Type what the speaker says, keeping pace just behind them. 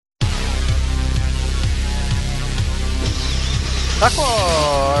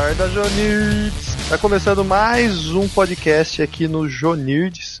Acorda, Jonirds! Tá começando mais um podcast aqui no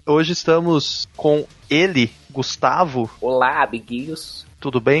Jonirds. Hoje estamos com ele, Gustavo. Olá, amiguinhos.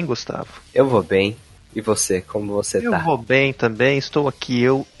 Tudo bem, Gustavo? Eu vou bem. E você, como você tá? Eu vou bem também, estou aqui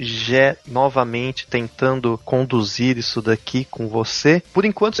novamente tentando conduzir isso daqui com você. Por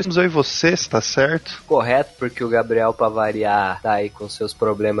enquanto, estamos eu e você, está certo? Correto, porque o Gabriel, pra variar, tá aí com seus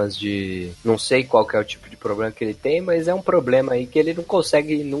problemas de... Não sei qual que é o tipo de problema que ele tem, mas é um problema aí que ele não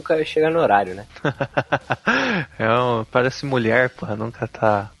consegue nunca chegar no horário, né? Parece mulher, porra, nunca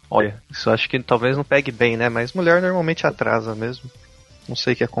tá... Olha, isso acho que talvez não pegue bem, né? Mas mulher normalmente atrasa mesmo. Não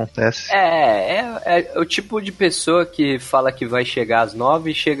sei o que acontece. É o tipo de pessoa que fala que vai chegar às 9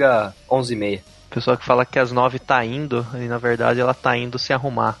 e chega às 11h30. Pessoa que fala que às 9 tá indo e na verdade ela tá indo se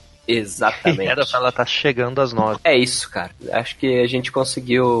arrumar. Exatamente. Era pra ela tá chegando às 9. É isso, cara. Acho que a gente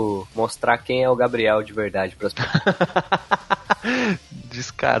conseguiu mostrar quem é o Gabriel de verdade pras pessoas.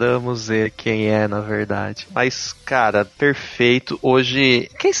 Descaramos quem é, na verdade. Mas, cara, perfeito. Hoje,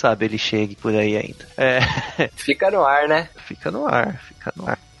 quem sabe ele chegue por aí ainda. Fica no ar, né? Fica no ar.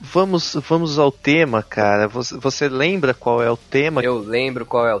 Vamos ao tema, cara. Você lembra qual é o tema? Eu lembro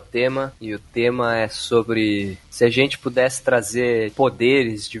qual é o tema. E o tema é sobre... Se a gente pudesse trazer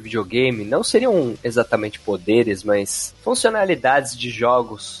poderes de videogame, não seriam exatamente poderes, mas funcionalidades de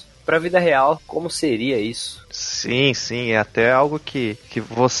jogos pra vida real, como seria isso? Sim, é até algo que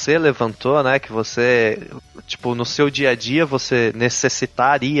você levantou, né? Que você, tipo, no seu dia a dia você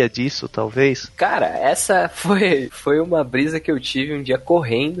necessitaria disso, talvez? Cara, essa foi uma brisa que eu tive um dia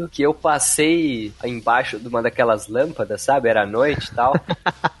correndo, que eu passei embaixo de uma daquelas lâmpadas, sabe? Era noite e tal.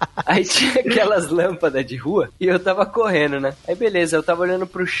 Aí tinha aquelas lâmpadas de rua e eu tava correndo, né? Aí beleza, eu tava olhando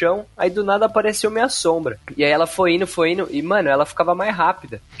pro chão, aí do nada apareceu minha sombra. E aí ela foi indo e, mano, ela ficava mais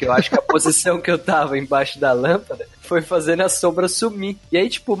rápida. Porque eu acho que a posição que eu tava embaixo da lâmpada foi fazendo a sombra sumir. E aí,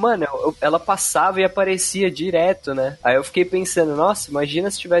 tipo, mano, ela passava e aparecia direto, né? Aí eu fiquei pensando, nossa,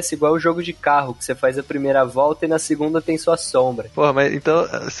 imagina se tivesse igual o jogo de carro, que você faz a primeira volta e na segunda tem sua sombra. Porra, mas então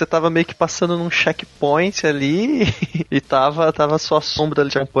você tava meio que passando num checkpoint ali e tava sua sombra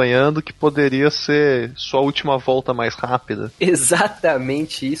ali te acompanhando, que poderia ser sua última volta mais rápida.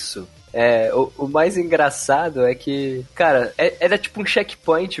 Exatamente isso. O mais engraçado é que, cara, era tipo um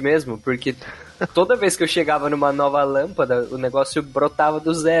checkpoint mesmo, porque toda vez que eu chegava numa nova lâmpada, o negócio brotava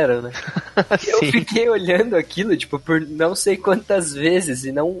do zero, né? Eu fiquei olhando aquilo, tipo, por não sei quantas vezes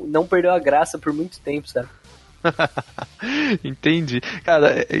e não perdeu a graça por muito tempo, sabe? Entendi.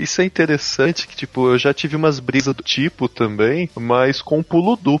 Cara, isso é interessante que, tipo, eu já tive umas brisas do tipo também, mas com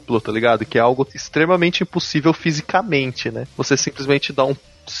pulo duplo, tá ligado? Que é algo extremamente impossível fisicamente, né? Você simplesmente dá um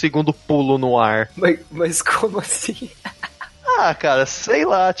segundo pulo no ar. Mas como assim? Ah, cara, sei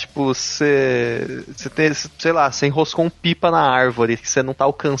lá, tipo, você tem, sei lá, você enroscou um pipa na árvore que você não tá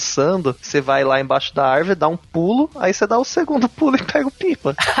alcançando, você vai lá embaixo da árvore, dá um pulo, aí você dá o segundo pulo e pega o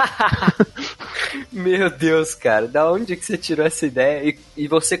pipa. Meu Deus, cara, da onde que você tirou essa ideia? E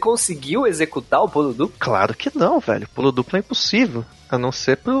você conseguiu executar o pulo duplo? Claro que não, velho, pulo duplo é impossível, a não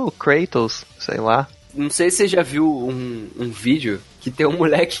ser pro Kratos, sei lá. Não sei se você já viu um vídeo que tem um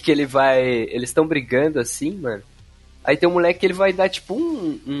moleque que eles estão brigando assim, mano. Aí tem um moleque que ele vai dar tipo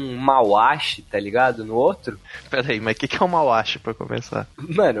um mawashi, tá ligado? No outro. Pera aí, mas o que é um mawashi pra começar?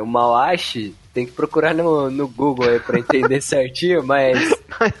 Mano, o mawashi tem que procurar no Google aí pra entender certinho, mas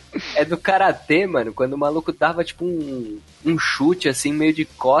é do karatê, mano. Quando o maluco dava tipo um chute assim, meio de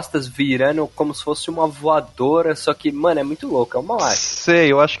costas, virando como se fosse uma voadora. Só que, mano, é muito louco, é um mawashi.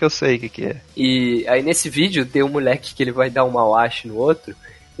 Sei, eu acho que eu sei o que é. E aí nesse vídeo tem um moleque que ele vai dar um mawashi no outro.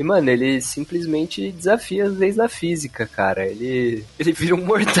 E, mano, ele simplesmente desafia as leis da física, cara. Ele vira um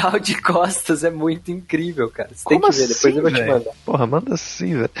mortal de costas, é muito incrível, cara. Você tem que ver, depois eu vou te mandar. Porra, manda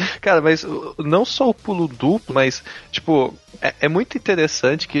sim, velho. Cara, mas não só o pulo duplo, mas, tipo, é muito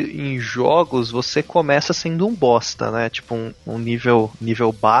interessante que em jogos você começa sendo um bosta, né? Tipo, um nível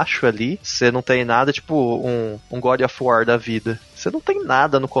baixo ali, você não tem nada, tipo, um God of War da vida. Você não tem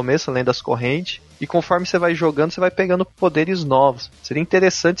nada no começo, além das correntes. E conforme você vai jogando, você vai pegando poderes novos. Seria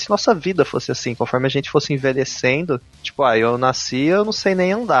interessante se nossa vida fosse assim. Conforme a gente fosse envelhecendo, tipo, eu nasci, eu não sei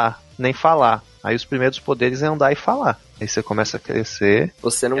nem andar, nem falar. Aí os primeiros poderes é andar e falar. Aí você começa a crescer.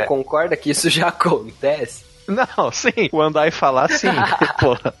 Você não concorda que isso já acontece? Não, sim. O andar e falar, sim.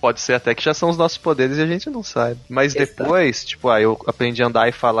 Pô, pode ser até que já são os nossos poderes e a gente não sabe. Mas depois, tipo, eu aprendi a andar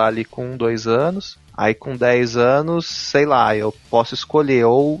e falar ali com 2 anos. Aí com 10 anos, sei lá, eu posso escolher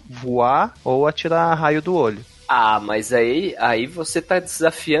ou voar ou atirar raio do olho. Ah, mas aí você tá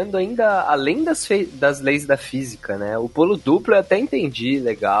desafiando ainda além das leis da física, né? O pulo duplo eu até entendi,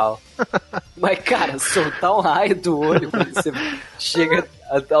 legal. Mas, cara, soltar um raio do olho, você chega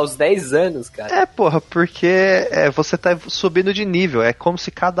aos 10 anos, cara. Porra, porque você tá subindo de nível. É como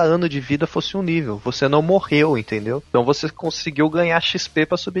se cada ano de vida fosse um nível. Você não morreu, entendeu? Então você conseguiu ganhar XP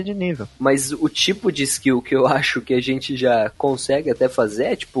pra subir de nível. Mas o tipo de skill que eu acho que a gente já consegue até fazer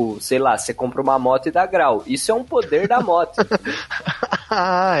é, tipo, sei lá, você compra uma moto e dá grau. Isso é um poder da moto.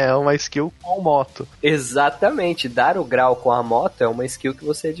 É uma skill com moto. Exatamente. Dar o grau com a moto é uma skill que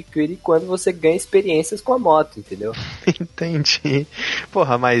você adquire quando você ganha experiências com a moto, entendeu? Entendi.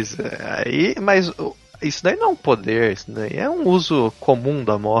 Porra, mas isso daí não é um poder, isso daí é um uso comum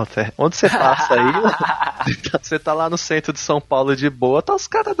da moto. Onde você passa aí, você tá lá no centro de São Paulo de boa, tá os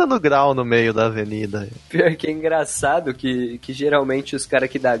caras dando grau no meio da avenida. Pior que é engraçado que geralmente os caras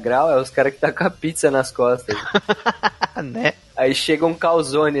que dá grau é os caras que tá com a pizza nas costas. Né? Aí chega um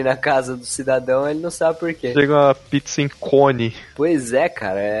calzone na casa do cidadão, ele não sabe por quê. Chega uma pizza em cone. Pois é,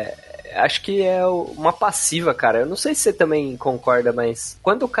 cara, acho que é uma passiva, cara. Eu não sei se você também concorda, mas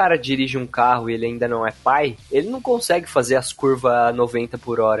quando o cara dirige um carro e ele ainda não é pai, ele não consegue fazer as curvas a 90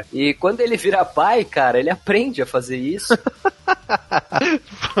 por hora. E quando ele vira pai, cara, ele aprende a fazer isso.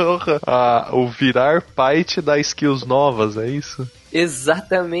 Porra, o virar pai te dá skills novas, é isso?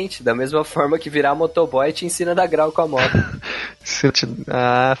 Exatamente, da mesma forma que virar motoboy te ensina a dar grau com a moto.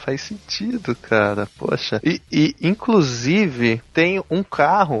 Faz sentido, cara. Poxa. E inclusive, tem um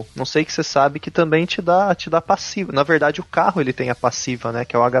carro, não sei que você sabe, que também te dá passiva. Na verdade, o carro ele tem a passiva, né?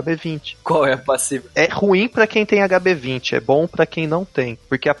 Que é o HB20. Qual é a passiva? É ruim pra quem tem HB20, é bom pra quem não tem.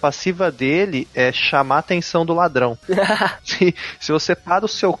 Porque a passiva dele é chamar a atenção do ladrão. Se você para o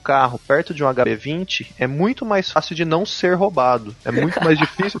seu carro perto de um HB20, é muito mais fácil de não ser roubado. É muito mais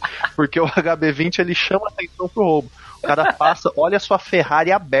difícil, porque o HB20 ele chama a atenção pro roubo. O cara passa, olha a sua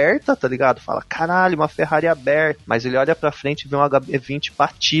Ferrari aberta, tá ligado? Fala, caralho, uma Ferrari aberta. Mas ele olha pra frente e vê um HB20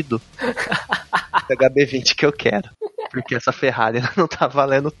 batido. Esse HB20 que eu quero. Porque essa Ferrari não tá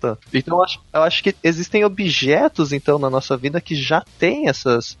valendo tanto. Então eu acho que existem objetos, então, na nossa vida que já tem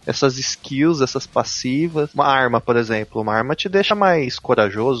essas skills, essas passivas. Uma arma, por exemplo. Uma arma te deixa mais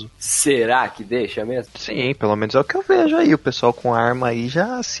corajoso. Será que deixa mesmo? Sim, pelo menos é o que eu vejo aí. O pessoal com arma aí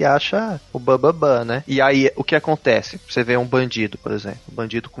já se acha o bababã, né? E aí, o que acontece? Você vê um bandido, por exemplo. Um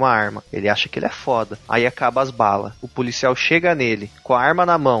bandido com uma arma. Ele acha que ele é foda. Aí acaba as balas. O policial chega nele, com a arma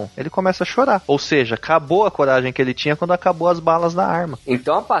na mão. Ele começa a chorar. Ou seja, acabou a coragem que ele tinha quando acabou as balas da arma.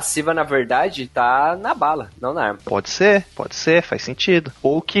 Então a passiva, na verdade, tá na bala, não na arma. Pode ser, faz sentido.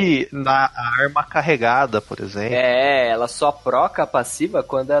 Ou que na arma carregada, por exemplo. Ela só proca a passiva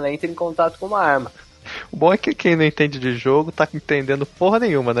quando ela entra em contato com uma arma. O bom é que quem não entende de jogo tá entendendo porra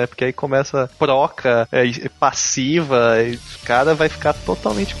nenhuma, né? Porque aí começa proca, passiva, e o cara vai ficar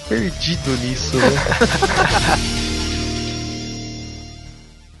totalmente perdido nisso, né?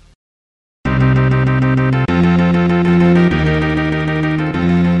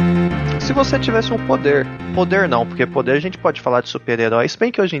 Se você tivesse um poder não, porque poder a gente pode falar de super-herói, se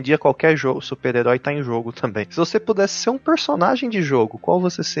bem que hoje em dia qualquer jogo, super-herói tá em jogo também. Se você pudesse ser um personagem de jogo, qual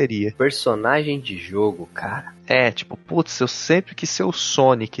você seria? Personagem de jogo, cara? Tipo, putz, eu sempre quis ser o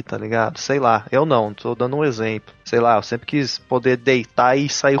Sonic, tá ligado? Sei lá, eu não, tô dando um exemplo. Sei lá, eu sempre quis poder deitar e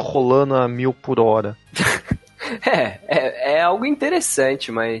sair rolando a 1000 por hora. É algo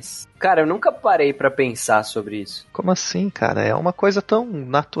interessante, mas... Cara, eu nunca parei pra pensar sobre isso. Como assim, cara? É uma coisa tão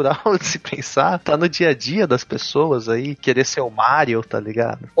natural de se pensar. Tá no dia a dia das pessoas aí, querer ser o Mario, tá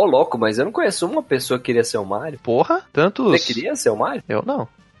ligado? Ô, louco, mas eu não conheço uma pessoa que queria ser o Mario. Porra, tantos... Você queria ser o Mario? Eu não.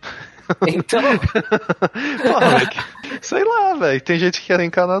 Então... Sei lá, velho. Tem gente que é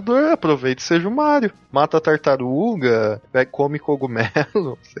encanador, aproveita e seja o Mario. Mata a tartaruga, come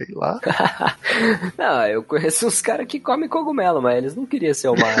cogumelo, sei lá. Não, eu conheço uns caras que comem cogumelo, mas eles não queriam ser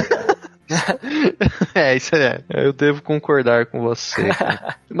o Mario. Isso é. Eu devo concordar com você.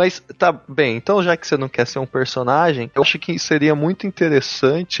 Mas tá bem, então já que você não quer ser um personagem, eu acho que seria muito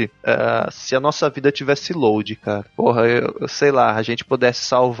interessante se a nossa vida tivesse load, cara. Porra, eu sei lá, a gente pudesse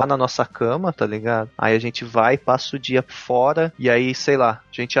salvar na nossa cama, tá ligado? Aí a gente vai, passa o dia fora, e aí, sei lá,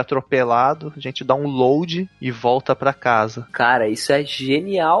 a gente é atropelado, a gente dá um load e volta pra casa. Cara, isso é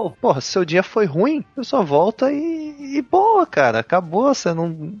genial. Porra, se seu dia foi ruim, você só volta e boa, cara, acabou, você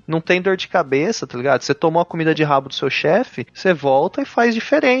não tem dor de cabeça, tá ligado? Você tomou a comida de rabo do seu chefe, você volta e faz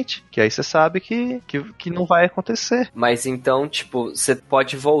diferente, que aí você sabe que não vai acontecer. Mas então, tipo, você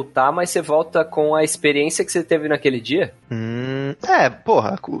pode voltar, mas você volta com a experiência que você teve naquele dia?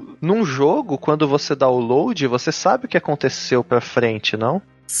 Porra, num jogo, quando você dá o load, você sabe o que aconteceu pra frente, não?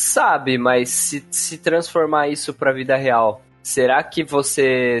 Sabe, mas se transformar isso pra vida real, será que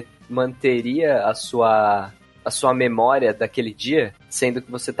você manteria a sua a sua memória daquele dia, sendo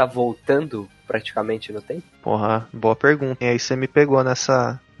que você tá voltando praticamente no tempo? Porra, boa pergunta. E aí você me pegou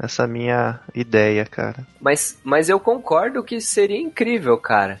nessa minha ideia, cara. Mas eu concordo que seria incrível,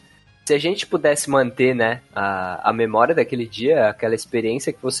 cara. Se a gente pudesse manter, né, a memória daquele dia, aquela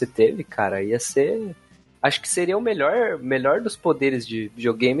experiência que você teve, cara, ia ser... Acho que seria o melhor dos poderes de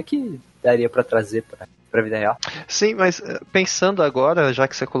videogame que daria pra trazer pra vida real. Sim, mas pensando agora, já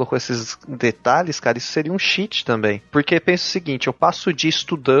que você colocou esses detalhes, cara, isso seria um cheat também. Porque pensa o seguinte, eu passo o dia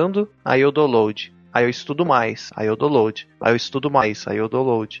estudando, aí eu dou load. Aí eu estudo mais, aí eu dou load. Aí eu estudo mais, aí eu dou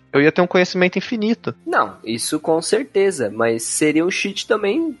load. Eu ia ter um conhecimento infinito. Não, isso com certeza, mas seria um cheat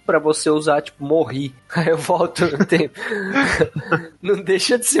também pra você usar, tipo, morri. Aí eu volto no tempo. Não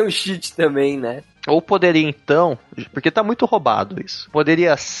deixa de ser um cheat também, né? Ou poderia então, porque tá muito roubado isso.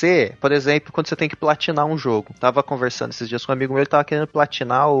 Poderia ser, por exemplo, quando você tem que platinar um jogo. Tava conversando esses dias com um amigo meu, ele tava querendo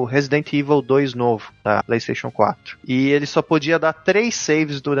platinar o Resident Evil 2 novo, da PlayStation 4. E ele só podia dar 3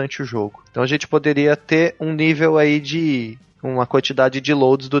 saves durante o jogo. Então a gente poderia ter um nível aí de... uma quantidade de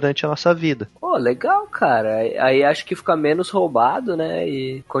loads durante a nossa vida. Pô, legal, cara. Aí acho que fica menos roubado, né?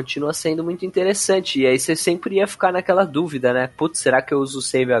 E continua sendo muito interessante. E aí você sempre ia ficar naquela dúvida, né? Putz, será que eu uso o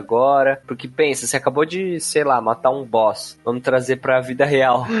save agora? Porque pensa, você acabou de, sei lá, matar um boss. Vamos trazer pra vida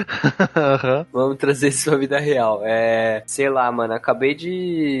real. Uhum. Vamos trazer isso pra vida real. Sei lá, mano, acabei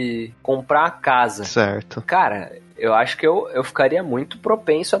de comprar a casa. Certo. Cara... Eu acho que eu ficaria muito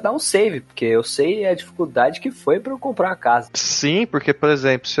propenso a dar um save, porque eu sei a dificuldade que foi pra eu comprar uma casa. Sim, porque, por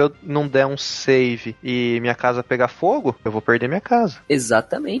exemplo, se eu não der um save e minha casa pegar fogo, eu vou perder minha casa.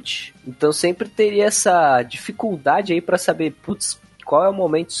 Exatamente. Então sempre teria essa dificuldade aí pra saber, putz, qual é o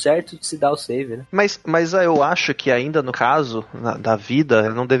momento certo de se dar o save, né? Mas eu acho que ainda no caso da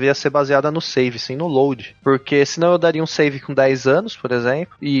vida, não deveria ser baseada no save, sim no load. Porque senão eu daria um save com 10 anos, por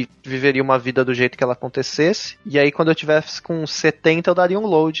exemplo, e viveria uma vida do jeito que ela acontecesse. E aí quando eu tivesse com 70, eu daria um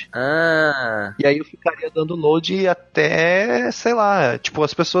load. Ah. E aí eu ficaria dando load até, sei lá, tipo,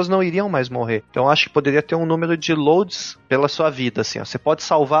 as pessoas não iriam mais morrer. Então eu acho que poderia ter um número de loads pela sua vida, assim, ó. Você pode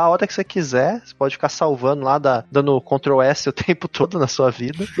salvar a hora que você quiser, você pode ficar salvando lá, dando Ctrl S o tempo todo na sua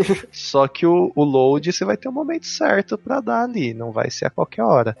vida, só que o load você vai ter um momento certo pra dar ali, não vai ser a qualquer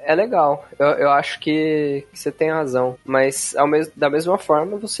hora. É legal, eu acho que você tem razão, mas da mesma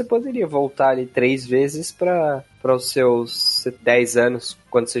forma você poderia voltar ali 3 vezes para os seus 10 anos,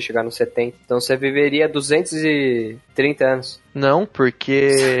 quando você chegar nos 70. Então você viveria 230 anos. Não,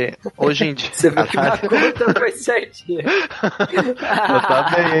 porque hoje em dia... Você viu que na conta foi certinho.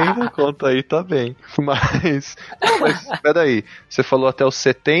 Tá bem, hein? A conta aí tá bem. Mas peraí, você falou até os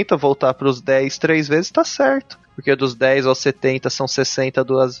 70, voltar pros 10 3 vezes, tá certo. Porque dos 10 aos 70 são 60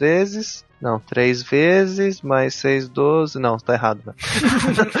 2 vezes. Não, 3 vezes, mais 6, 12... Não, tá errado, né?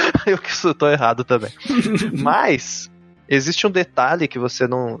 Eu que tô errado também. Mas... existe um detalhe que você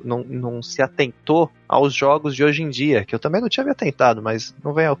não se atentou aos jogos de hoje em dia, que eu também não tinha me atentado, mas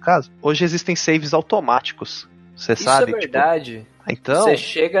não vem ao caso. Hoje existem saves automáticos, você sabe? Isso é verdade. Tipo, então, você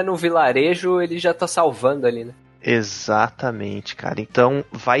chega no vilarejo, ele já tá salvando ali, né? Exatamente, cara. Então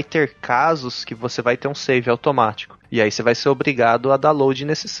vai ter casos que você vai ter um save automático. E aí você vai ser obrigado a dar load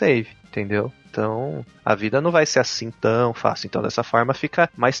nesse save, entendeu? Então, a vida não vai ser assim tão fácil. Então, dessa forma, fica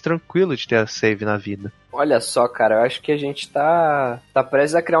mais tranquilo de ter save na vida. Olha só, cara, eu acho que a gente tá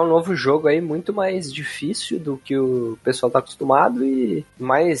prestes a criar um novo jogo aí muito mais difícil do que o pessoal tá acostumado e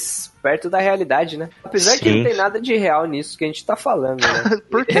mais perto da realidade, né? Apesar que não tem nada de real nisso que a gente tá falando, né?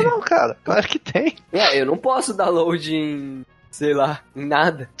 Por que não, cara? Claro que tem. Eu não posso dar load em, sei lá, em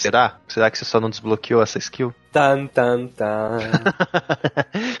nada. Será? Será que você só não desbloqueou essa skill? Tan, tan, tan.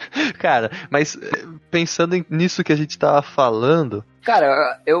 Cara, mas pensando nisso que a gente tava falando...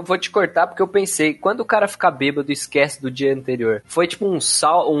 Cara, eu vou te cortar porque eu pensei, quando o cara ficar bêbado e esquece do dia anterior, foi tipo um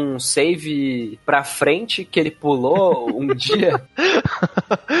save pra frente que ele pulou um dia?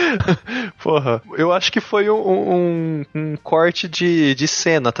 Porra, eu acho que foi um corte de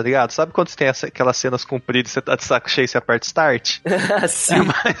cena, tá ligado? Sabe quando você tem aquelas cenas compridas e você tá de saco cheio e você aperta start? Sim. É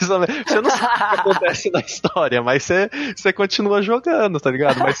mais ou menos. Você não sabe o que acontece na história, mas você continua jogando, tá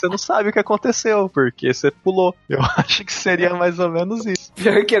ligado? Mas você não sabe o que aconteceu, porque você pulou. Eu acho que seria mais ou menos isso.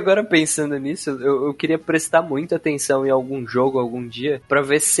 Pior que agora pensando nisso, eu queria prestar muita atenção em algum jogo algum dia, pra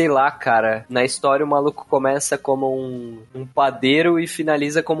ver se, sei lá, cara, na história o maluco começa como um padeiro e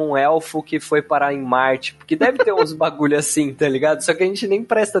finaliza como um elfo que foi parar em Marte, porque deve ter uns bagulho assim, tá ligado? Só que a gente nem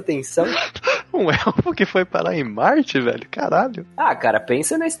presta atenção. Um elfo que foi parar em Marte, velho? Caralho. Ah, cara,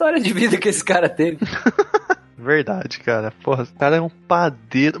 pensa na história de vida que esse cara teve. Verdade, cara. Porra, o cara é um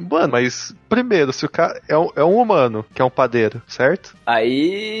padeiro. Mano, mas primeiro, se o cara é um humano que é um padeiro, certo?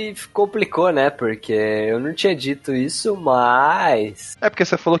 Aí complicou, né? Porque eu não tinha dito isso, mas... É porque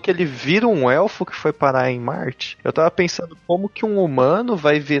você falou que ele vira um elfo que foi parar em Marte. Eu tava pensando como que um humano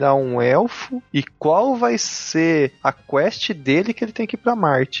vai virar um elfo e qual vai ser a quest dele que ele tem que ir pra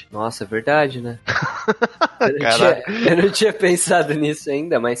Marte. Nossa, é verdade, né? Eu não tinha pensado nisso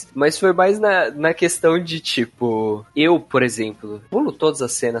ainda, mas foi mais na questão de, tipo... Eu, por exemplo, pulo todas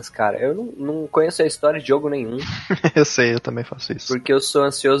as cenas, cara. Eu não conheço a história de jogo nenhum. Eu sei, eu também faço isso. Porque eu sou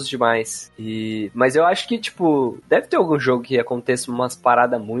ansioso demais. Mas eu acho que, tipo, deve ter algum jogo que aconteça umas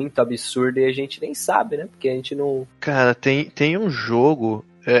paradas muito absurdas e a gente nem sabe, né? Porque a gente não... Cara, tem um jogo...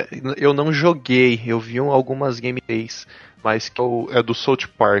 eu não joguei, eu vi algumas gameplays, mas que é do South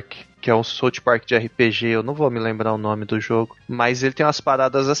Park, que é um South Park de RPG, eu não vou me lembrar o nome do jogo, mas ele tem umas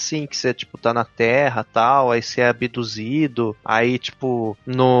paradas assim, que você, tipo, tá na Terra, tal, aí você é abduzido, aí, tipo,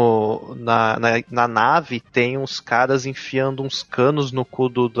 na nave tem uns caras enfiando uns canos no cu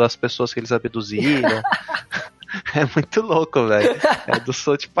das pessoas que eles abduziram. É muito louco, velho. É do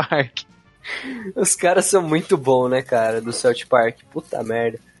South Park. Os caras são muito bons, né, cara, do South Park. Puta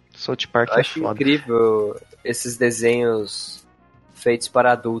merda. South Park Eu acho foda. incrível esses desenhos feitos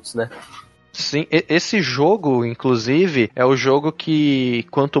para adultos, né? Sim, esse jogo, inclusive, é o jogo que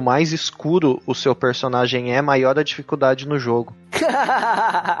quanto mais escuro o seu personagem é, maior a dificuldade no jogo.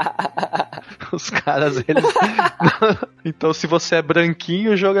 Os caras, eles... Então, se você é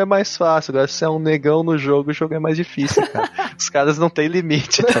branquinho, o jogo é mais fácil. Agora, se você é um negão no jogo, o jogo é mais difícil, cara. Os caras não têm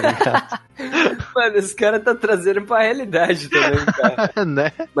limite, tá ligado? Mano, os caras tá trazendo pra realidade também, cara.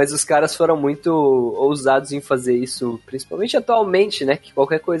 Né? Mas os caras foram muito ousados em fazer isso, principalmente atualmente, né? Que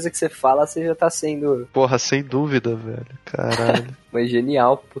qualquer coisa que você fala, você já tá sendo... Porra, sem dúvida, velho. Caralho. Mas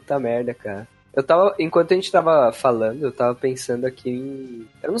genial, puta merda, cara. Enquanto a gente tava falando, eu tava pensando aqui em...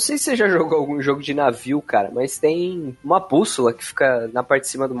 Eu não sei se você já jogou algum jogo de navio, cara, mas tem uma bússola que fica na parte de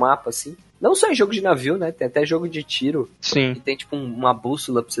cima do mapa, assim. Não só em jogo de navio, né? Tem até jogo de tiro. Sim. Que tem, tipo, uma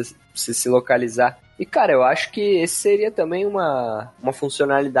bússola pra você se localizar. E, cara, eu acho que esse seria também uma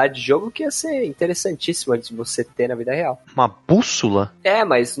funcionalidade de jogo que ia ser interessantíssima de você ter na vida real. Uma bússola? É,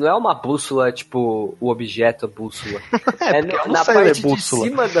 mas não é uma bússola, tipo, o objeto, a bússola. Na parte de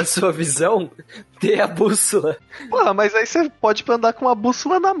cima da sua visão, ter a bússola. Porra, mas aí você pode andar com uma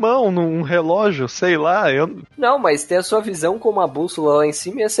bússola na mão, num relógio, sei lá. Não, mas ter a sua visão com uma bússola lá em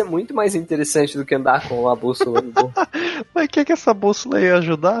cima ia ser muito mais interessante do que andar com uma bússola no bolso. Mas o que essa bússola ia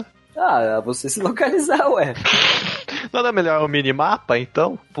ajudar? Ah, você se localizar, ué. Não era melhor o minimapa,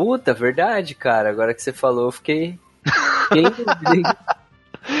 então? Puta, verdade, cara. Agora que você falou, eu fiquei em dúvida.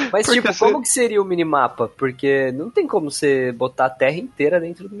 Mas, porque tipo, como que seria o minimapa? Porque não tem como você botar a Terra inteira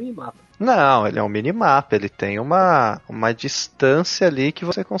dentro do minimapa. Não, ele é um minimapa, ele tem uma distância ali que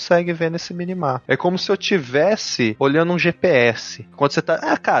você consegue ver nesse minimapa. É como se eu tivesse olhando um GPS. Quando você tá...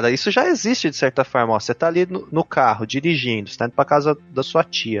 cara, isso já existe de certa forma. Ó, você tá ali no carro, dirigindo, você tá indo pra casa da sua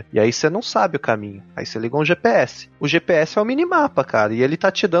tia. E aí você não sabe o caminho. Aí você liga um GPS. O GPS é o minimapa, cara, e ele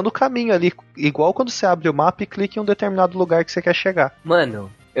tá te dando o caminho ali. Igual quando você abre o mapa e clica em um determinado lugar que você quer chegar.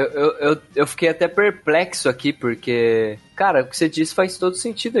 Mano... Eu fiquei até perplexo aqui, porque, cara, o que você disse faz todo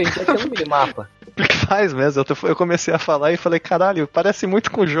sentido, a gente vai ter um minimapa. Porque faz mesmo, eu comecei a falar e falei, caralho, parece muito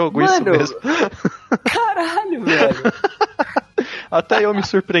com o jogo. Mano, isso mesmo. Caralho, velho. Até eu me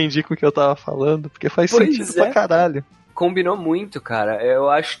surpreendi com o que eu tava falando, porque faz sentido pra caralho. Combinou muito, cara, eu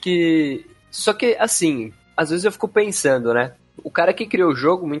acho que... Só que, assim, às vezes eu fico pensando, né? O cara que criou o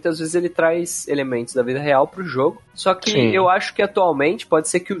jogo, muitas vezes ele traz elementos da vida real pro jogo. Só que Sim. Eu acho que atualmente pode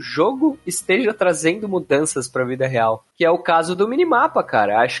ser que o jogo esteja trazendo mudanças pra vida real. Que é o caso do minimapa,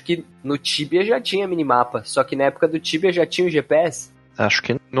 cara. Acho que no Tibia já tinha minimapa. Só que na época do Tibia já tinha o GPS. Acho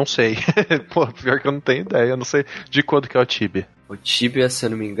que não sei. Pô, pior que eu não tenho ideia. Eu não sei de quando que é o Tibia. O Tibia, se eu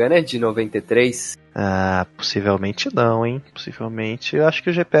não me engano, é de 93. Ah, possivelmente não, hein? Possivelmente. Eu acho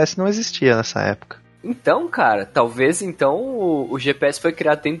que o GPS não existia nessa época. Então, cara, talvez então o GPS foi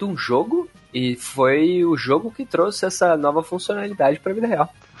criado dentro de um jogo e foi o jogo que trouxe essa nova funcionalidade pra vida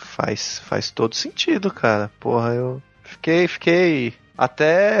real. Faz todo sentido, cara. Porra, eu fiquei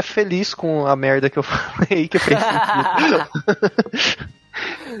até feliz com a merda que eu falei, que fez sentido.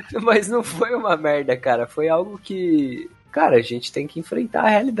 Mas não foi uma merda, cara. Foi algo que, cara, a gente tem que enfrentar a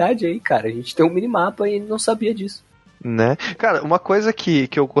realidade aí, cara. A gente tem um minimapa e não sabia disso. Né? Cara, uma coisa que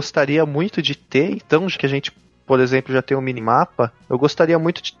eu gostaria muito de ter, então, que a gente por exemplo, já tem um minimapa, eu gostaria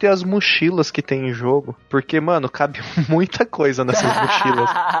muito de ter as mochilas que tem em jogo, porque, mano, cabe muita coisa nessas mochilas.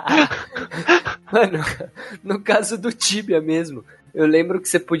 Mano, no caso do Tibia mesmo, eu lembro que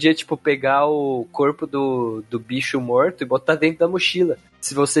você podia, tipo, pegar o corpo do bicho morto e botar dentro da mochila.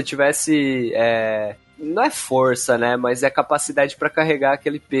 Se você tivesse, não é força, né, mas é capacidade pra carregar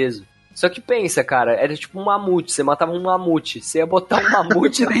aquele peso. Só que pensa, cara, era tipo um mamute, você matava um mamute, você ia botar um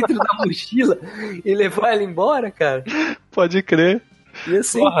mamute dentro da mochila e levar ela embora, cara? Pode crer. Ia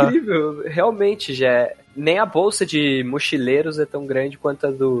ser incrível, realmente, já nem a bolsa de mochileiros é tão grande quanto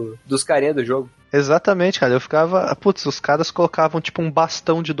a dos carinha do jogo. Exatamente, cara, eu ficava... Putz, os caras colocavam, tipo, um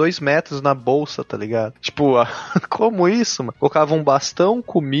bastão de 2 metros na bolsa, tá ligado? Tipo, como isso, mano? Colocavam um bastão,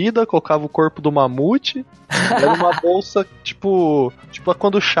 comida, colocava o corpo do mamute, era uma bolsa, tipo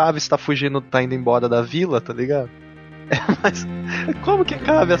quando o Chaves tá fugindo, tá indo embora da vila, tá ligado? Mas como que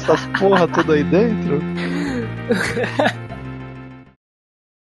cabe essas porra tudo aí dentro?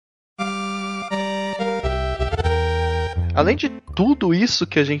 Além de tudo isso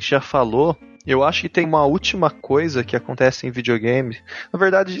que a gente já falou, eu acho que tem uma última coisa que acontece em videogame. Na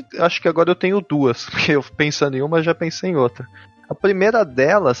verdade, acho que agora eu tenho duas, porque eu pensando em uma, já pensei em outra. A primeira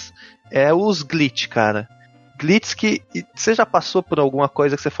delas é os glitch, cara. Glitch que você já passou por alguma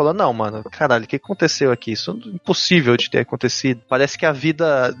coisa que você falou, não, mano, caralho, o que aconteceu aqui? Isso é impossível de ter acontecido. Parece que a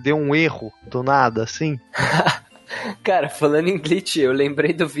vida deu um erro do nada, assim. Cara, falando em glitch, eu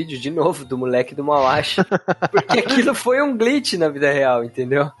lembrei do vídeo de novo do moleque do Mauache. Porque aquilo foi um glitch na vida real,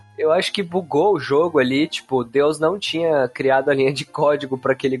 entendeu? Eu acho que bugou o jogo ali, tipo, Deus não tinha criado a linha de código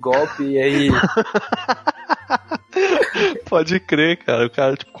pra aquele golpe e aí... Pode crer, cara. O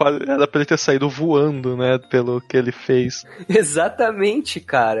cara, tipo, era pra ele ter saído voando, né, pelo que ele fez. Exatamente,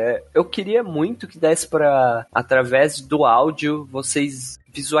 cara. Eu queria muito que desse pra, através do áudio, vocês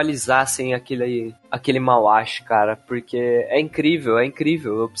visualizassem aquele Mauache, cara, porque é incrível.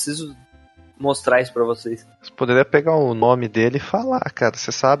 Eu preciso mostrar isso pra vocês. Você poderia pegar o nome dele e falar, cara.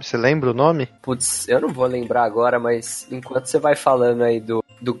 Você sabe? Você lembra o nome? Putz, eu não vou lembrar agora, mas enquanto você vai falando aí do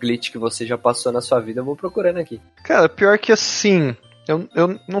glitch que você já passou na sua vida, eu vou procurando aqui. Cara, pior que assim...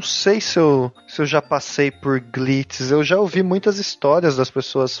 Eu não sei se eu já passei por glitches. Eu já ouvi muitas histórias das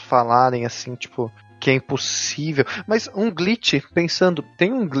pessoas falarem assim, tipo... que é impossível. Mas um glitch, pensando,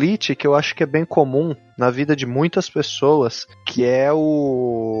 tem um glitch que eu acho que é bem comum na vida de muitas pessoas, que é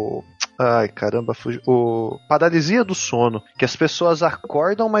o... Ai, caramba, o paralisia do sono. Que as pessoas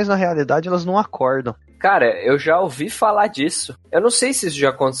acordam, mas na realidade elas não acordam. Cara, eu já ouvi falar disso. Eu não sei se isso já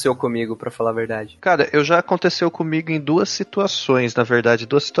aconteceu comigo, pra falar a verdade. Cara, já aconteceu comigo em 2 situações, na verdade,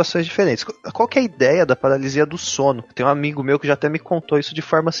 2 situações diferentes. Qual que é a ideia da paralisia do sono? Tem um amigo meu que já até me contou isso de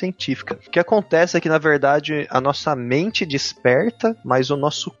forma científica. O que acontece é que, na verdade, a nossa mente desperta, mas o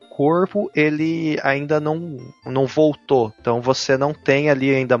nosso corpo, ele ainda não voltou. Então você não tem ali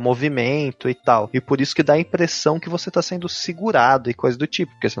ainda movimento e tal. E por isso que dá a impressão que você está sendo segurado e coisa do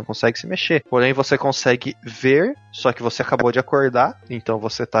tipo, porque você não consegue se mexer. Porém, você consegue ver, só que você acabou de acordar, então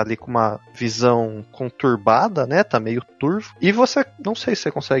você tá ali com uma visão conturbada, né? Tá meio turvo. E você, não sei se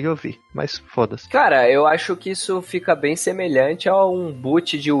você consegue ouvir, mas foda-se. Cara, eu acho que isso fica bem semelhante a um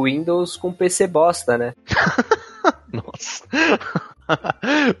boot de Windows com PC bosta, né? Nossa.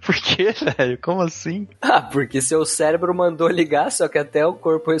 Por que, velho? Como assim? Ah, porque seu cérebro mandou ligar, só que até o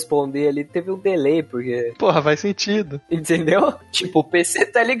corpo responder ali teve um delay, porque... Porra, faz sentido. Entendeu? Tipo, o PC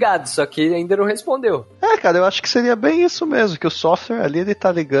tá ligado, só que ainda não respondeu. Cara, eu acho que seria bem isso mesmo, que o software ali ele tá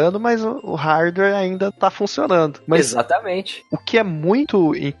ligando, mas o hardware ainda tá funcionando. Mas exatamente. O que é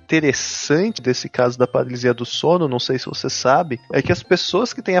muito interessante desse caso da paralisia do sono, não sei se você sabe, é que as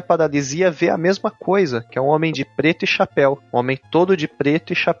pessoas que têm a paralisia vê a mesma coisa, que é um homem de preto e chapéu. Um homem todo de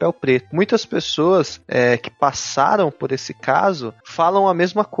preto e chapéu preto. Muitas pessoas que passaram por esse caso falam a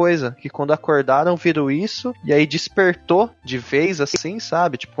mesma coisa, que quando acordaram viram isso e aí despertou de vez assim,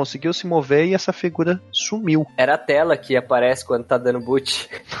 sabe? Tipo, conseguiu se mover e essa figura sumiu. Era a tela que aparece quando tá dando boot.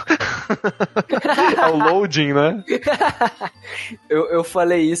 É o loading, né? Eu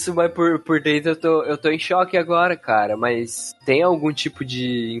falei isso, mas por dentro eu tô em choque agora, cara. Mas tem algum tipo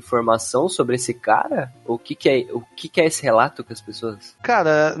de informação sobre esse cara? O que é esse relato que as pessoas...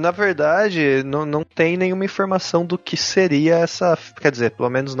 Cara, na verdade, não tem nenhuma informação do que seria essa... Quer dizer, pelo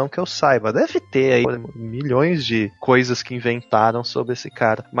menos não que eu saiba. Deve ter aí milhões de coisas que inventaram sobre esse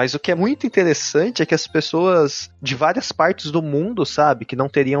cara. Mas o que é muito interessante é que as pessoas de várias partes do mundo, sabe, que não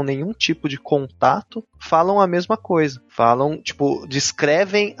teriam nenhum tipo de contato, falam a mesma coisa. Falam, tipo,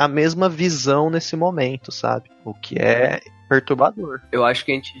 descrevem a mesma visão nesse momento, sabe? O que é perturbador. Eu acho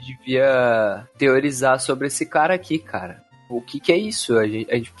que a gente devia teorizar sobre esse cara aqui, cara. o que é isso? A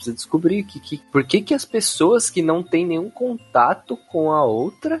gente precisa descobrir por que as pessoas que não têm nenhum contato com a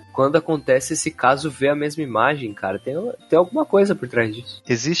outra, quando acontece esse caso, vê a mesma imagem, cara. Tem alguma coisa por trás disso.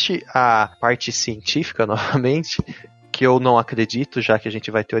 Existe a parte científica, novamente, que eu não acredito, já que a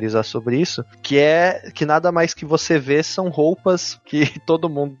gente vai teorizar sobre isso, que é que nada mais que você vê são roupas que todo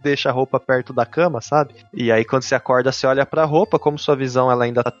mundo deixa a roupa perto da cama, sabe? E aí quando você acorda, você olha pra roupa, como sua visão ela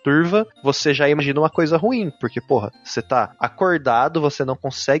ainda tá turva, você já imagina uma coisa ruim, porque, porra, você tá acordado, você não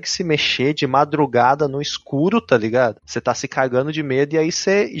consegue se mexer de madrugada no escuro, tá ligado? Você tá se cagando de medo e aí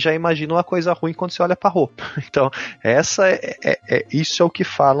você já imagina uma coisa ruim quando você olha pra roupa. Então, isso é o que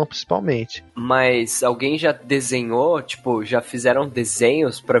falam principalmente. Mas alguém já desenhou, tipo, já fizeram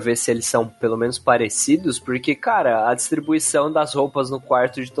desenhos pra ver se eles são pelo menos parecidos? Porque, cara, a distribuição das roupas no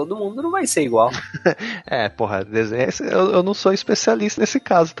quarto de todo mundo não vai ser igual. Porra, desenho, eu não sou especialista nesse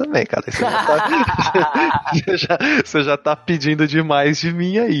caso também, cara. Você já tá pedindo demais de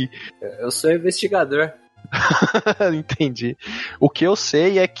mim aí. Eu sou investigador. Entendi. O que eu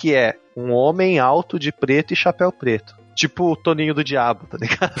sei é que é um homem alto de preto e chapéu preto. Tipo o Toninho do Diabo, tá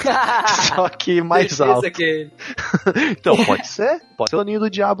ligado? Só que mais alto. Então, pode ser o Toninho do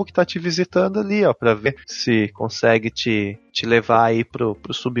Diabo que tá te visitando ali, ó, pra ver se consegue te levar aí pro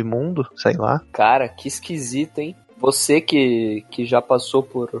submundo, sei lá. Cara, que esquisito, hein? Você que já passou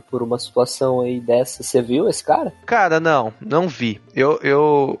por uma situação aí dessa, você viu esse cara? Cara, não vi.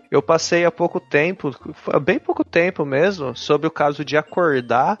 Eu passei há pouco tempo, bem pouco tempo mesmo, sobre o caso de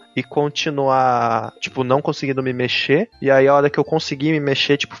acordar e continuar, tipo, não conseguindo me mexer. E aí a hora que eu consegui me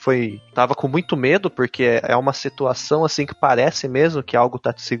mexer, tipo, tava com muito medo, porque é uma situação assim que parece mesmo que algo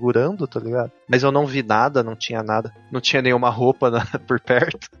tá te segurando, tá ligado? Mas eu não vi nada, não tinha nada. Não tinha nenhuma roupa por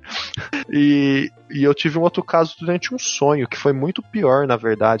perto. E eu tive um outro caso durante um sonho, que foi muito pior, na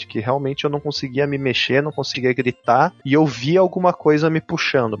verdade, que realmente eu não conseguia me mexer, não conseguia gritar, e eu via alguma coisa me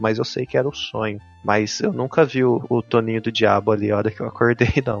puxando, mas eu sei que era o sonho. Mas eu nunca vi o Toninho do Diabo ali a hora que eu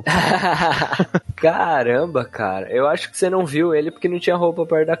acordei, não. Caramba, cara. Eu acho que você não viu ele porque não tinha roupa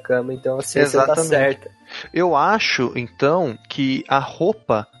perto da cama, então assim você tá certa. Eu acho, então, que a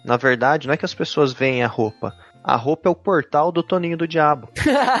roupa, na verdade, não é que as pessoas veem a roupa é o portal do Toninho do Diabo.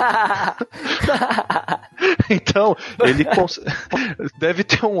 Então, ele deve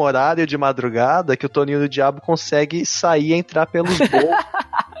ter um horário de madrugada que o Toninho do Diabo consegue sair e entrar pelos bolsos.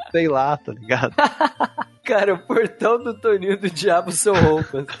 Sei lá, tá ligado? Cara, o portão do Toninho do Diabo são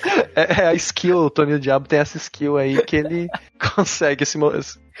roupas. É a skill, o Toninho do Diabo tem essa skill aí que ele consegue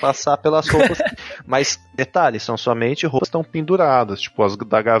passar pelas roupas. Mas, detalhe, são somente roupas que estão penduradas. Tipo, as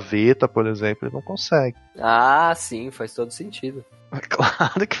da gaveta, por exemplo, ele não consegue. Ah, sim, faz todo sentido.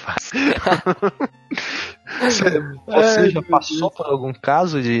 Claro que faz. Você já passou por algum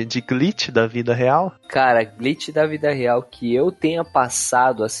caso de glitch da vida real? Cara, glitch da vida real que eu tenha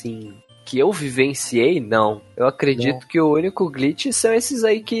passado, assim, que eu vivenciei, não. Eu acredito que o único glitch são esses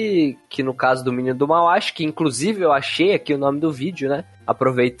aí que no caso do Menino do Mal, acho que inclusive eu achei aqui o nome do vídeo, né?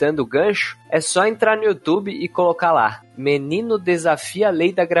 Aproveitando o gancho, é só entrar no YouTube e colocar lá: Menino desafia a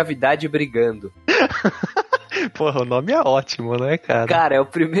lei da gravidade brigando. Porra, o nome é ótimo, né, cara? Cara, é o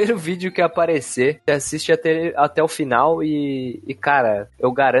primeiro vídeo que aparecer. Você assiste até o final e, cara,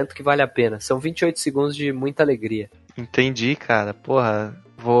 eu garanto que vale a pena. São 28 segundos de muita alegria. Entendi, cara. Porra,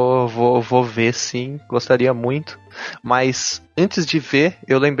 vou ver sim. Gostaria muito. Mas antes de ver,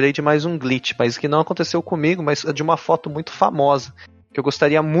 eu lembrei de mais um glitch, mas que não aconteceu comigo, mas é de uma foto muito famosa. Que eu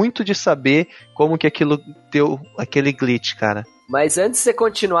gostaria muito de saber como que aquilo deu aquele glitch, cara. Mas antes de você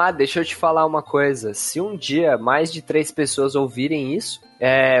continuar, deixa eu te falar uma coisa. Se um dia mais de 3 pessoas ouvirem isso,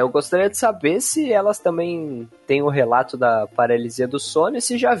 eu gostaria de saber se elas também têm o relato da paralisia do sono e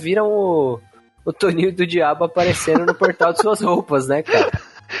se já viram o Toninho do Diabo aparecendo no portal de suas roupas, né, cara?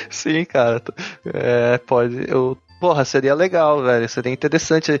 Sim, cara. Pode. Porra, seria legal, velho. Seria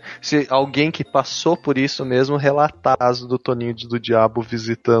interessante se alguém que passou por isso mesmo relatar o caso do Toninho do Diabo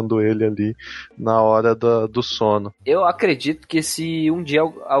visitando ele ali na hora do sono. Eu acredito que se um dia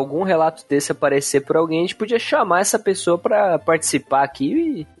algum relato desse aparecer por alguém, a gente podia chamar essa pessoa pra participar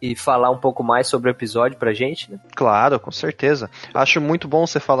aqui e falar um pouco mais sobre o episódio pra gente, né? Claro, com certeza. Acho muito bom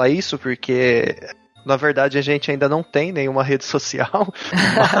você falar isso, porque na verdade a gente ainda não tem nenhuma rede social,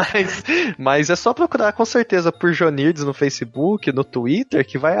 mas é só procurar com certeza por Jonirdes no Facebook, no Twitter,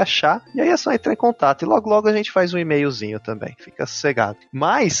 que vai achar, e aí é só entrar em contato, e logo logo a gente faz um e-mailzinho também, fica sossegado.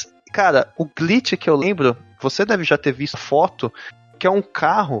 Mas, cara, o glitch que eu lembro, você deve já ter visto foto, que é um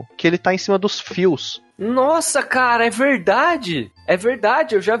carro que ele tá em cima dos fios. Nossa, cara, é verdade! É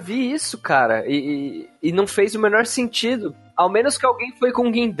verdade, eu já vi isso, cara, e não fez o menor sentido. Ao menos que alguém foi com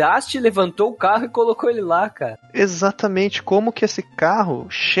um guindaste, levantou o carro e colocou ele lá, cara. Exatamente, como que esse carro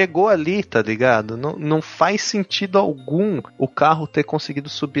chegou ali, tá ligado? Não faz sentido algum o carro ter conseguido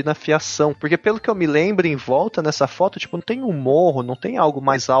subir na fiação. Porque pelo que eu me lembro, em volta nessa foto, tipo, não tem um morro, não tem algo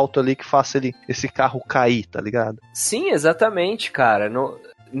mais alto ali que faça esse carro cair, tá ligado? Sim, exatamente, cara.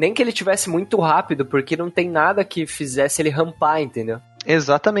 Nem que ele tivesse muito rápido, porque não tem nada que fizesse ele rampar, entendeu?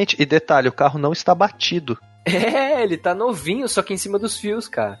 Exatamente, e detalhe, o carro não está batido. Ele tá novinho, só que em cima dos fios,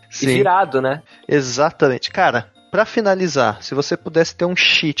 cara. Sim. E virado, né? Exatamente. Cara, pra finalizar, se você pudesse ter um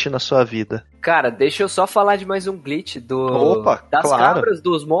cheat na sua vida. Cara, deixa eu só falar de mais um glitch das claro. cabras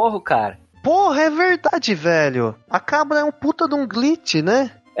dos morros, cara. Porra, é verdade, velho. A cabra é um puta de um glitch,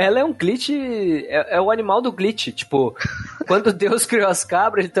 né? Ela é um glitch, é o animal do glitch. Tipo, quando Deus criou as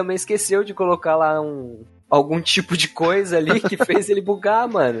cabras, ele também esqueceu de colocar lá algum tipo de coisa ali que fez ele bugar,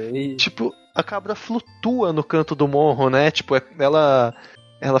 mano. E... Tipo, a cabra flutua no canto do morro, né? Tipo, ela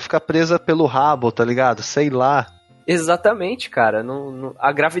fica presa pelo rabo, tá ligado? Sei lá. Exatamente, cara.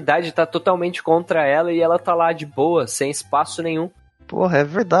 A gravidade tá totalmente contra ela e ela tá lá de boa, sem espaço nenhum. Porra, é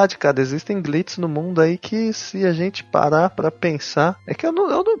verdade, cara. Existem glitches no mundo aí que se a gente parar pra pensar... É que eu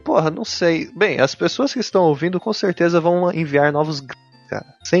não sei. Bem, as pessoas que estão ouvindo com certeza vão enviar novos glitches, cara.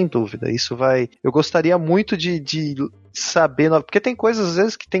 Sem dúvida. Isso vai... Eu gostaria muito de saber... Porque tem coisas, às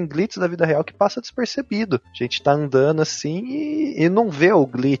vezes, que tem glitches da vida real que passa despercebido. A gente tá andando assim e não vê o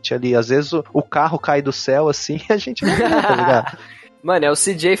glitch ali. Às vezes o carro cai do céu assim e a gente não vê, tá ligado? Mano, é o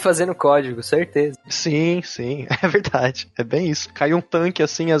CJ fazendo código, certeza. Sim, é verdade. É bem isso. Cai um tanque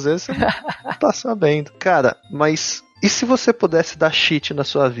assim, às vezes você não tá sabendo. Cara, mas e se você pudesse dar cheat na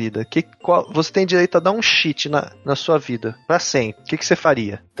sua vida? Você tem direito a dar um cheat na sua vida, pra sempre. O que você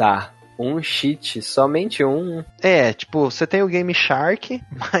faria? Tá, um cheat, somente um. Tipo, você tem o Game Shark,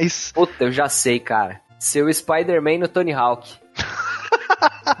 mas... Puta, eu já sei, cara. Ser o Spider-Man no Tony Hawk.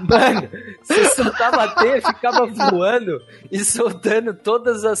 Mano, você soltava a teia, ficava voando e soltando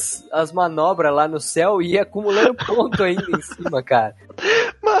todas as manobras lá no céu e ia acumulando ponto ainda em cima, cara.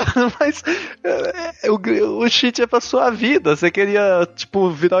 Mano, mas o cheat é pra sua vida. Você queria, tipo,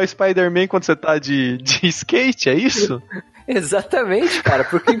 virar o Spider-Man quando você tá de skate, é isso? Exatamente, cara,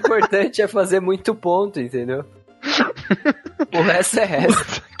 porque o importante é fazer muito ponto, entendeu? Porra, essa é essa.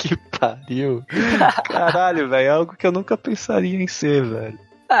 Puta que pariu. Caralho, velho, é algo que eu nunca pensaria em ser, velho.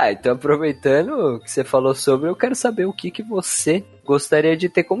 Então aproveitando o que você falou sobre, eu quero saber o que você gostaria de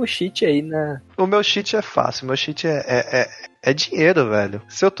ter como cheat aí na... O meu cheat é fácil, meu cheat é dinheiro, velho.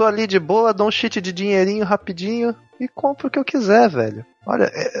 Se eu tô ali de boa, dou um cheat de dinheirinho rapidinho e compro o que eu quiser, velho.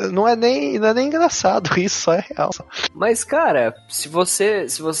 Olha, não é nem engraçado isso, só é real. Mas, cara, se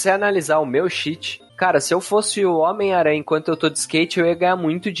você analisar o meu cheat... Cara, se eu fosse o Homem-Aranha enquanto eu tô de skate, eu ia ganhar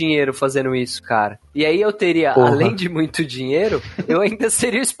muito dinheiro fazendo isso, cara. E aí eu teria, além de muito dinheiro, eu ainda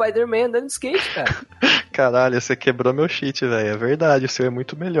seria o Spider-Man andando de skate, cara. Caralho, você quebrou meu cheat, velho. É verdade, o seu é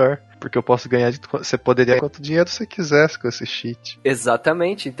muito melhor. Porque eu posso ganhar... Você poderia quanto dinheiro você quisesse com esse cheat.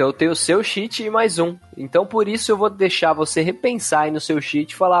 Exatamente, então eu tenho o seu cheat e mais um. Então por isso eu vou deixar você repensar aí no seu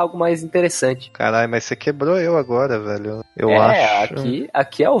cheat e falar algo mais interessante. Caralho, mas você quebrou eu agora, velho. Eu acho...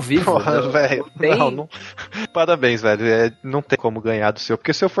 aqui é ao vivo. Porra, velho. Não. Parabéns, velho. Não tem como ganhar do seu.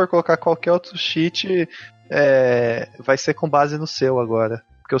 Porque se eu for colocar qualquer outro cheat, vai ser com base no seu agora.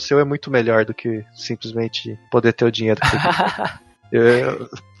 Porque o seu é muito melhor do que simplesmente poder ter o dinheiro que você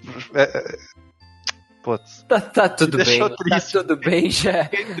Putz. Tá tudo bem. Triste. Tá tudo bem já.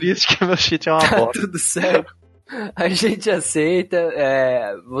 Fiquei triste que meu cheat é uma bosta. Tá tudo certo. A gente aceita.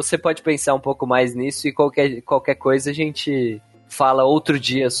 Você pode pensar um pouco mais nisso e qualquer coisa a gente fala outro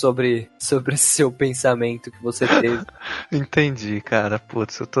dia sobre esse seu pensamento que você teve. Entendi, cara.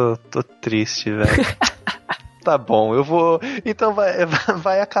 Putz, eu tô triste, velho. Tá bom, eu vou... Então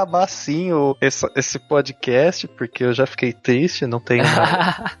vai acabar assim esse podcast, porque eu já fiquei triste, não tenho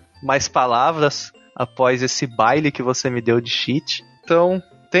mais palavras após esse baile que você me deu de cheat. Então,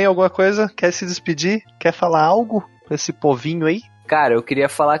 tem alguma coisa? Quer se despedir? Quer falar algo pra esse povinho aí? Cara, eu queria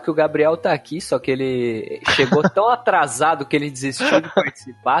falar que o Gabriel tá aqui, só que ele chegou tão atrasado que ele desistiu de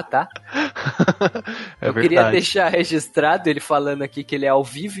participar, tá? Eu queria deixar registrado ele falando aqui que ele é ao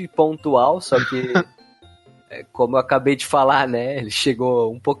vivo e pontual, só que... Como eu acabei de falar, né? Ele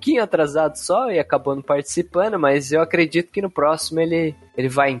chegou um pouquinho atrasado só e acabou não participando, mas eu acredito que no próximo ele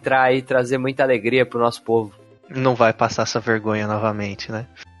vai entrar aí e trazer muita alegria pro nosso povo. Não vai passar essa vergonha novamente, né?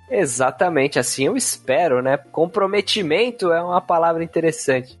 Exatamente, assim eu espero, né? Comprometimento é uma palavra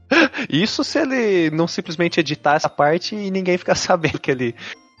interessante. Isso se ele não simplesmente editar essa parte e ninguém ficar sabendo que ele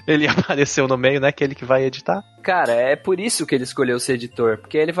Ele apareceu no meio, né? Aquele que vai editar. Cara, é por isso que ele escolheu ser editor,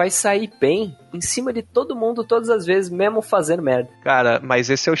 porque ele vai sair bem em cima de todo mundo todas as vezes, mesmo fazendo merda. Cara, mas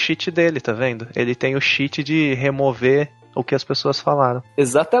esse é o cheat dele, tá vendo? Ele tem o cheat de remover o que as pessoas falaram.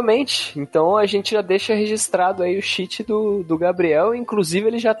 Exatamente. Então a gente já deixa registrado aí o cheat do Gabriel, inclusive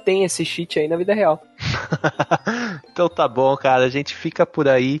ele já tem esse cheat aí na vida real. Então tá bom, cara, a gente fica por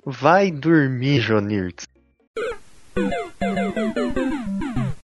aí. Vai dormir, Jonirtz.